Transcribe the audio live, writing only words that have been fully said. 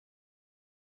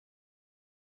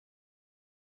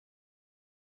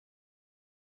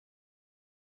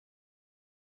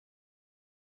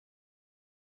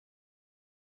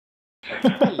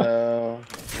Hello.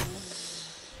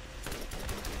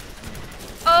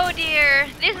 Oh dear,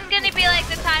 this is gonna be like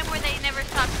the time where they never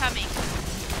stop coming.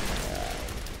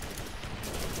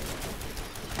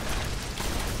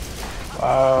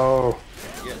 Wow.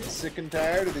 Getting sick and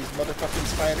tired of these motherfucking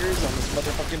spiders on this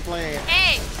motherfucking plane.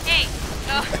 Hey, hey,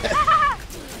 oh.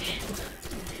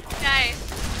 Nice.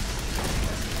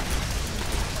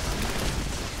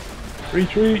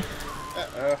 Retreat.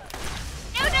 Uh-oh. No,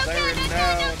 don't kill it, Siren don't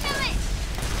down. kill it.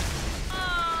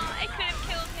 Oh, I could have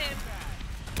killed him.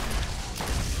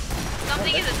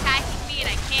 Something is attacking me and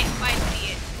I can't quite see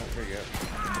it. Oh, there you go.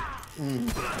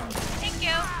 Thank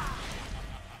you.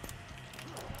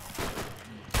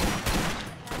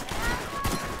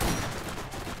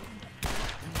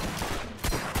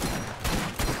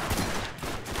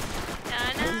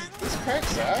 This crack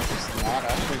sash is not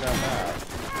actually that bad.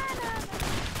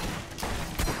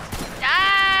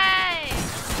 Die!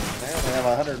 They only have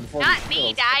 140 Not me,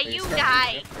 kills, die, but they you start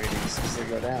die. ratings as they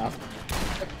go down.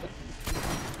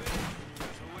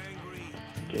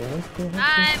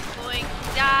 I'm going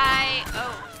to die.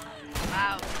 Oh,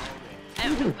 wow. I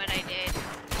don't know what I did.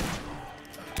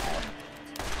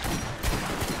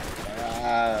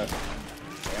 And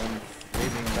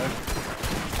flaming nug.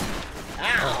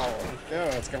 Ow! No,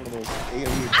 it's kind of those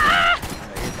AoE. I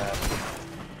hate that.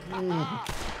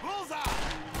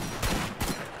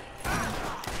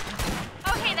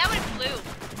 Oh, hey, that went blue.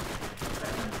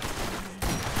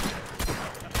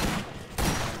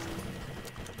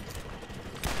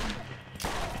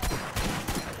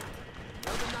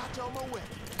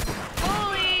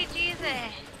 Holy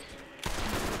Jesus.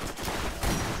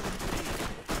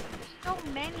 So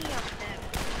many of them.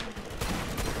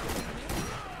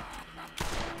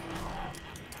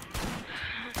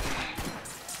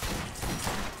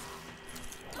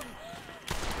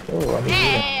 Oh, I mean,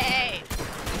 Hey!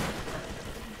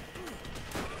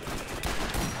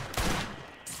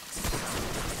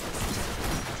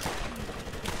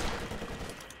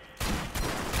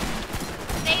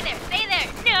 Stay there, stay there!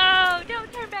 No!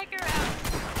 Don't turn back around!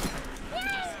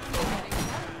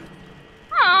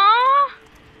 Aww!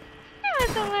 That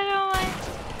was a little one.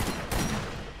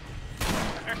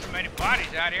 There's so many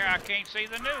bodies out here, I can't see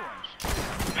the new ones.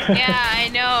 Yeah, I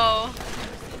know.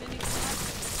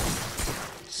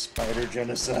 Spider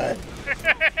genocide.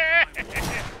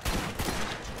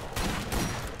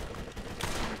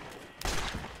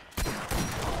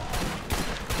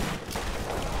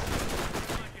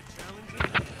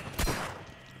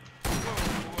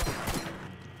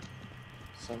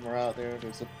 Somewhere out there,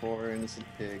 there's a poor innocent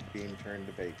pig being turned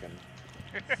to bacon.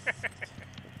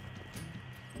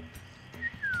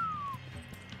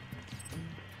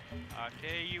 I'll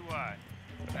tell you what,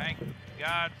 thank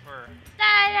God for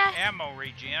Da-da. ammo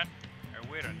regen, or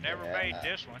we'd have never made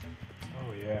this one.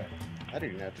 oh yeah. I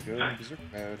didn't have to go in berserk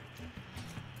mode.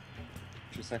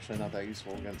 Which is actually not that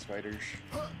useful against spiders.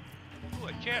 Ooh,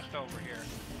 a chest over here.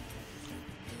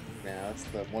 Yeah, that's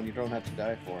the one you don't have to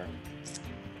die for.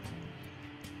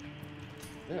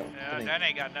 Ew, That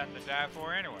ain't got nothing to die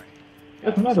for anyway.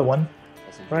 There's another one.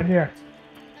 Right here.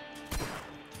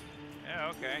 Yeah,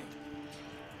 okay.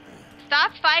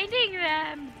 Stop finding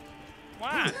them!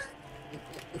 Why?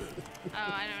 Oh,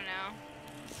 I don't know.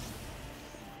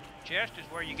 Chest is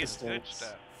where you get the good Pistols.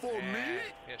 stuff. For me?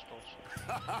 Pistols.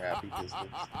 Crappy pistols.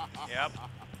 Yep.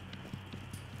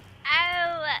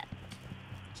 Ow!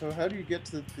 So how do you get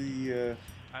to the,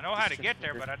 I know how to get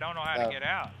there, but I don't know how to get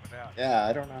out without. Yeah,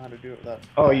 I don't know how to do it without...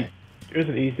 Oh, there's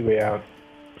an easy way out.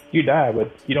 You die, but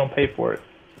you don't pay for it.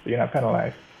 So you're not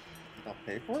penalized. You don't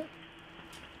pay for it?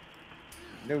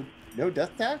 No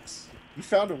death tax? You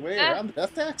found a way around the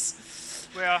death tax?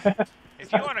 Well,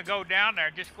 if you want to go down there,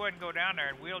 just go ahead and go down there,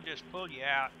 and we'll just pull you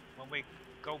out when we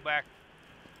go back.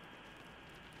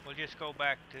 We'll just go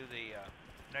back to the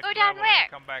next Go down level where?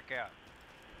 and come back out.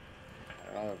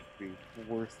 That would be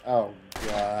worth... Oh,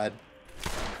 God.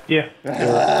 Yeah.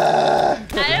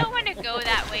 I don't want to go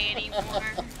that way anymore.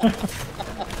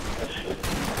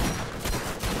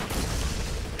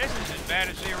 This is as bad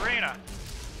as the arena.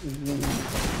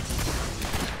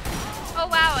 Oh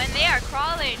wow, and they are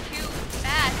crawling too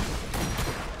fast.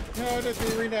 No,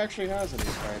 the arena actually has any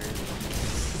spiders.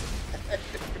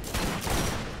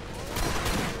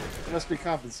 It must be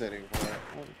compensating for it.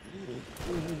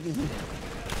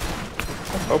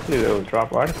 Hopefully they'll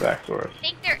drop artifacts for us. I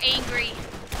think they're angry.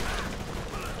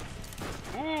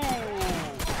 Ooh,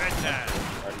 good time.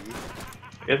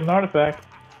 Here's an artifact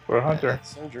for a hunter.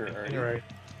 Soldier, are you? Anyway,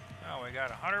 Oh, we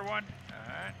got a hunter one. All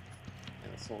right.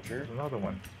 And a soldier. there's another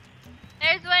one.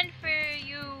 There's one for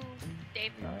you,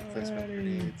 Dave. Replacement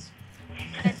grenades.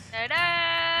 Dun, dun,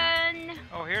 dun. fun.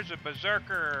 Oh, here's a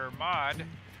Berserker mod,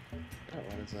 Oh,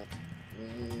 what is that?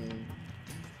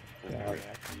 Yeah,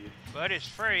 but it's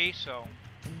free, so.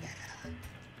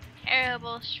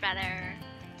 Terrible shredder.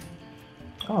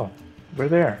 oh, we're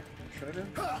there. Shredder?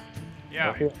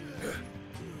 Yeah. We're here.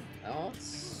 No,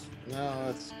 it's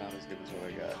not as good as what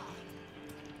I got.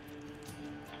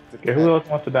 Okay, who else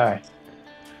wants to die?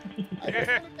 I don't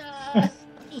wanna die.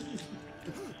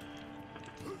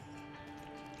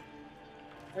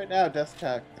 Right now, death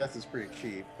is pretty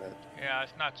cheap, but Yeah,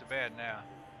 it's not so bad now.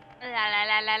 La la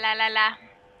la la la la la.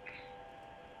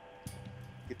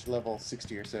 get to level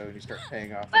 60 or so and you start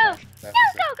paying off the Whoa! national Go,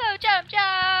 deficit. go, go, jump,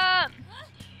 jump!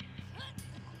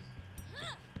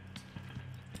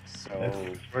 So, That's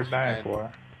what we're dying and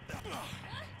for.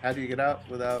 how do you get out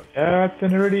without Yeah, it's an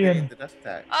paying Iridian. the death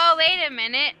tax? Oh, wait a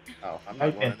minute. Oh, I'm I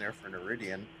not going can- in there for an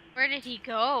Iridian. Where did he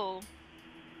go?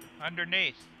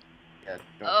 Underneath. Yeah,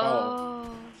 don't follow.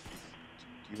 Oh.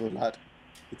 You will not.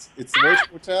 It's the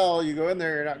Roach Motel. You go in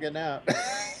there, you're not getting out.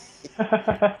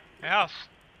 Elf.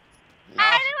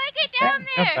 How do I get down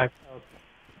there? I've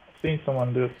seen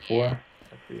someone do it before.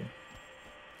 Let's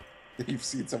see. You've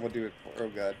seen someone do it before. Oh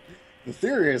god. The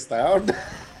theory is sound.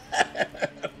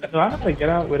 No, I know how to get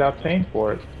out without paying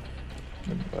for it.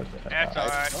 But, That's I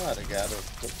alright. thought I got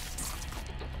it.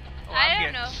 Oh, I I'm don't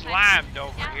getting know if I slimed can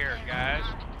over get here, down there. guys.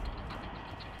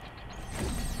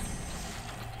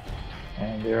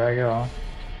 and there I go.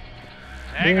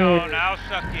 Hang Yay. on, I'll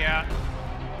suck you out.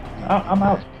 I'm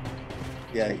out.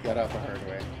 Yeah, he got out the hard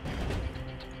way.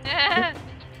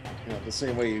 You know, the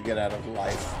same way you get out of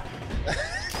life.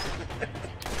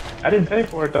 I didn't pay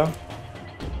for it though.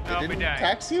 They I'll be didn't dang.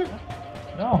 tax you?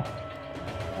 No.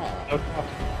 Huh. No cost.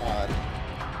 Odd.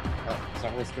 It's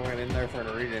not worth going in there for an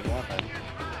Iridian weapon.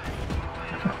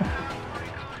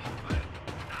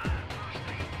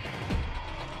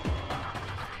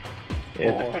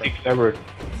 It's Oh. pretty clever.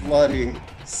 Bloody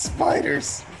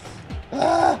spiders.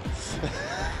 Ah!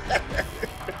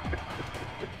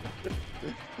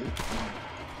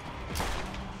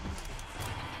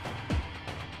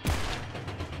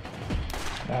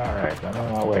 Alright, I'm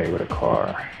on my way with a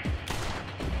car.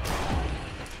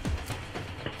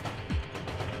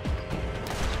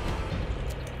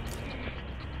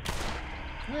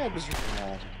 Yeah, it was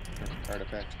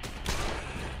artifact.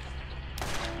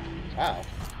 Wow.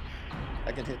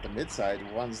 I can hit the mid-side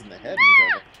ones in the head and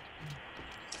kill them.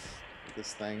 With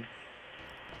this thing.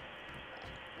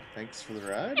 Thanks for the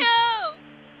ride. No!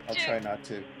 I'll try not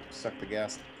to suck the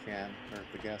gas can or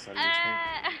the gas out of your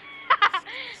tank.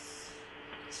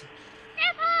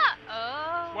 Grandpa!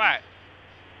 Oh. What?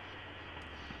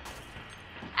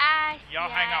 Y'all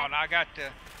yeah. hang on. I got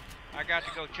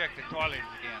to go check the toilet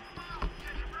again.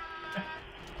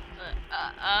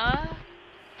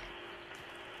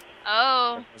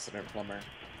 Oh. Resident plumber.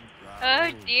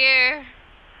 Oh dear.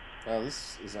 Oh,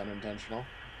 this is unintentional.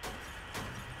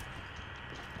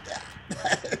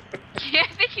 Yeah,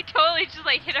 I think you totally just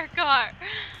like hit our car.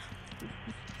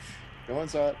 No one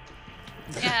saw it.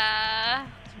 Yeah.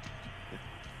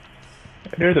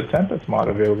 There's a Tempest mod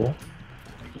available.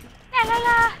 La la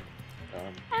la.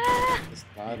 It's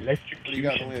not. What do you Electrocution.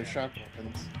 got in the way of shock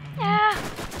weapons? Yeah.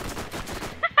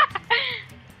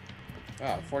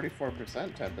 Wow,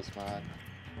 44% Tempest mod.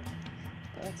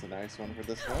 That's a nice one for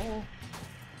this roll.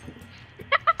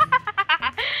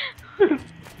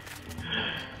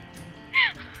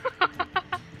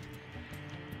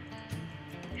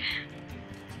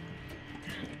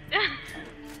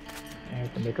 I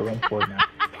have to make a run for it now.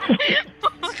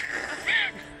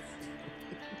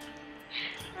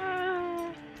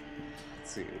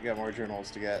 Let's see, we got more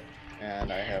journals to get,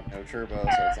 and I have no turbo, so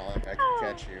it's not like I can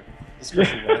catch you. This girl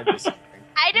should run into something.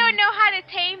 I don't know how to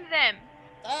tame them.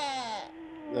 Ah!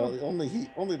 No,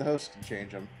 only the host can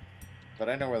change them. But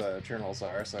I know where the journals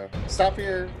are, so stop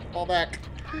here, fall back.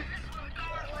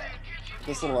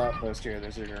 This little outpost here,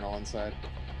 there's a journal inside.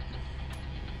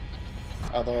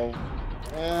 Although,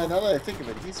 now that I think of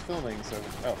it, he's filming, so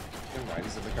oh, never mind,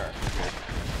 he's in the car.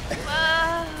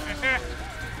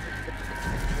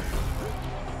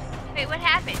 Wait, what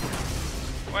happened?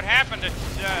 What happened?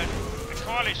 The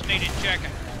toilets needed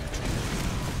checking.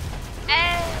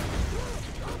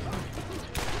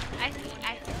 I see.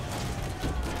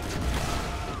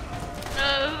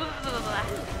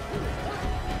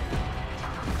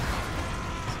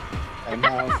 And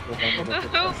now it's with a little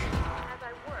bit of-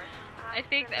 I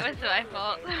think that was my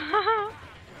fault.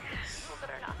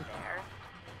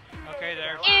 Okay,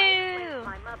 there. Ew.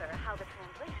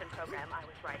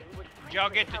 Did y'all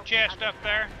get the chest up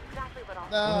there?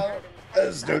 No,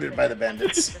 as noted by the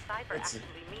bandits. It's-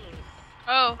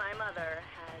 Oh. My mother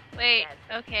had Wait,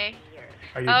 okay.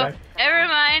 Are you Oh, back? never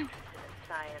mind.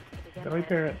 Don't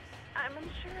repair it. I'm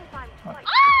unsure if I'm quite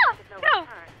Ah! to no No!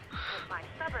 return, but my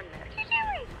stubbornness. What are you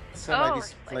doing?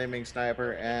 Somebody's flaming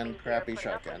sniper and crappy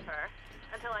shotgun.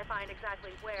 Until I find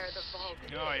exactly where the vault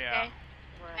is. Oh yeah. Okay.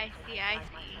 I see, I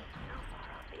see. So far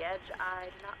off the edge, I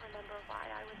do not remember why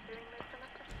I was doing this in the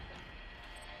first place.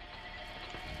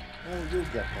 Oh, you'll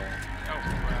get there. Oh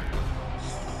crap.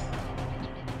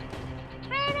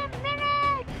 Wait a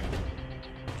minute!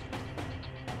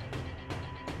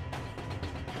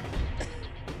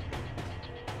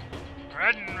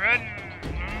 Running.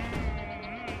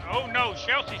 Oh no,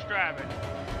 Chelsea's driving.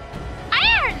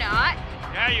 I are not!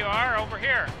 Yeah, you are over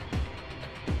here.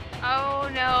 Oh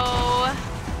no.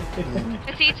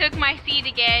 Cause he took my seat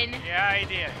again. Yeah, he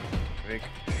did. Rick,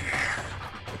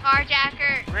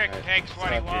 Carjacker. Rick Alright, takes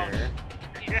what he stop wants. here.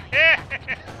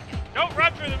 Don't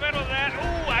run through the middle of that.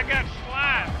 Ooh, I got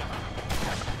slime.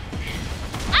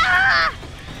 Ah!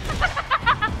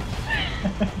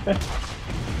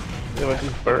 It was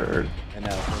just bird. And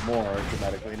now for more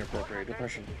dramatically inappropriate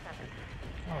depression.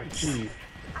 Oh, jeez.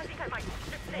 I think I might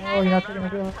Oh, you're not taking the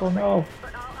vehicle, no.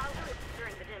 But I'll do it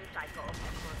during the dim cycle,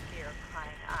 for fear of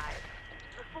prying eyes.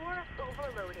 Before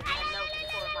overloading and melting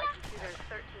four of my computer's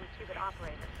 13-qubit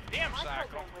operators, Dim my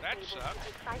cycle? program was That able sucks.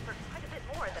 to decipher quite a bit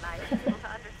more than I was able to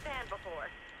understand before.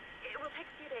 It will take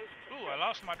a few days to Ooh, fix, I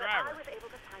lost my but driver. I was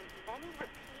able to find many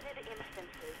repeated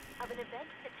instances of an event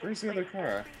that takes Where's the other place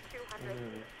car? every 200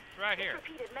 years. It's right It's here.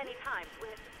 repeated many times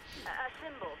with a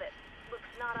symbol that looks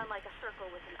not unlike a circle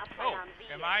with an Oh, upside-down V.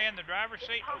 am I in the driver's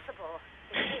seat? It's Oh, possible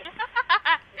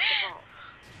that this is the vault.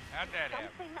 how'd that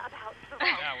happen? Something about the vault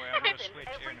Yeah, well, we'll happens switch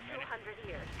here every in a minute. 200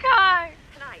 years. Car.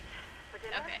 Tonight, for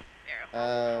dinner, Okay,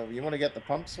 there. You want to get the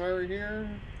pumps while we're here?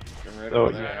 Go right Oh,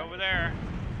 over yeah. Right there. over there.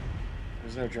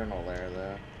 There's no journal there,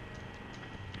 though.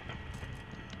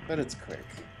 But it's quick.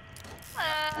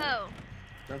 Whoa.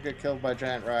 Don't get killed by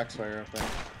giant rocks while you're up there.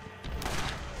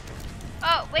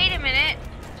 Oh, wait a minute.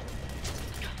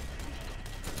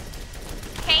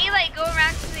 Can't you, like, go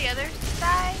around to the other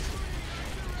side?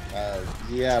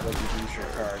 Yeah, but you use your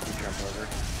car to jump over.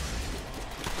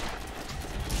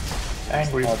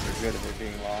 Angry. Odds are good of it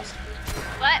being lost.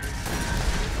 What?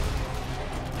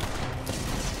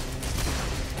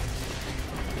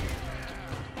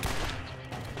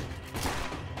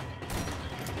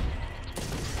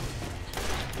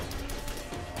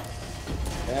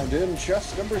 And in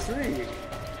chest number 3. Ooh,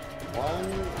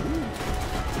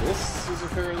 this is a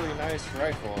fairly nice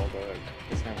rifle, but it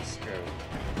doesn't have a scope.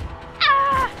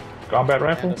 Ah! Combat And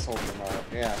rifle? a soldier mod.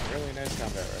 Yeah, really nice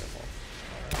combat rifle.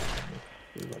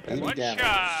 80 One damage.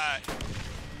 shot.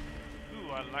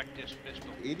 Ooh, I like this pistol.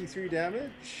 83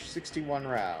 damage, 61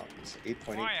 rounds,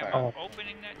 8.8 Why am fire. I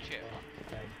opening that chip?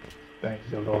 Thank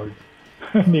the Lord.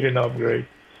 Need an upgrade.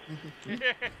 And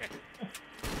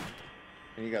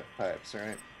you got the pipes,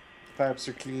 right? Pipes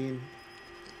are clean.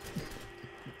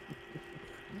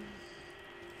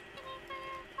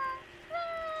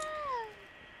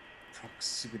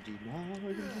 Proximity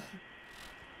mod.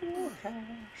 More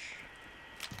cash.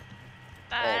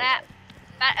 Ba-da.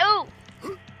 Ooh!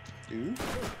 Ooh.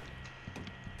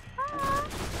 Ah.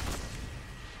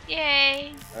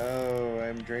 Yay. Oh,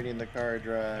 I'm draining the car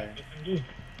dry.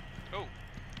 Oh,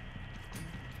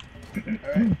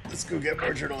 Alright, let's go get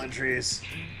more journal entries.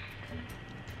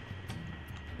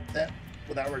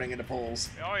 Without running into poles.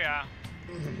 oh yeah.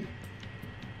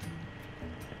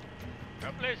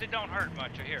 Trouble is, it don't hurt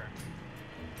much, I hear.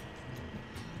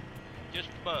 Just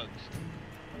bugs.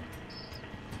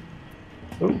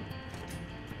 Ooh.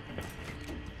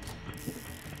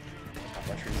 How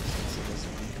much resistance to this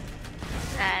one?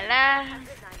 La-la.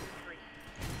 193.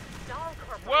 Dahl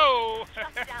Corporation Whoa!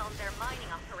 shut down their mining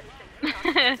operation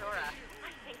on Pandora.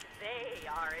 I think they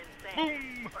are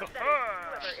insane. Boom! Or that is,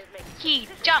 whoever is making Key,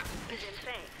 decisions jump. is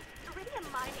insane. Iridium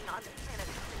mining on this planet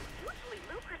has been hugely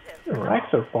lucrative. The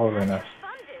racks are following us. They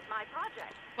funded my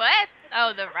project. What?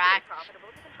 Oh, the It's rack.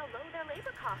 profitable given how low their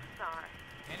labor costs are.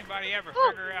 Anybody ever Ooh,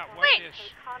 figure out what wait. this?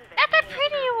 That's a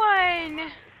pretty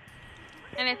one.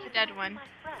 And it's a dead one.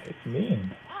 It's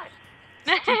mean. What?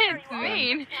 It's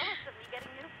mean. Jealous of me getting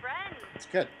new friends. It's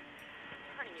good.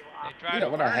 Turning you They off. try You to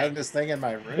don't want to burn hang it. this thing in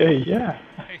my room. Hey, yeah.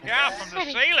 Yeah, from the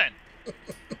ceiling.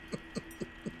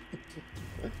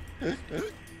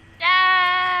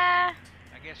 Ah.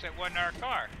 I guess that wasn't our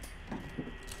car.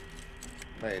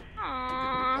 Wait,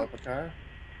 Aww. up a car?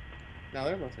 No,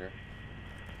 they're both here.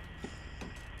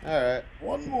 Alright,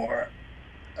 one more.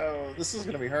 Oh, this is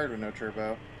gonna be hard with no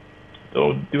turbo.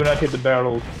 Oh, do not hit the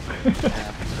barrels.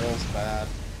 Yeah, reals bad.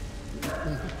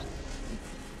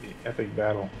 The epic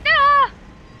battle. Ah.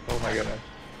 Oh my goodness.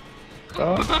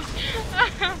 Oh.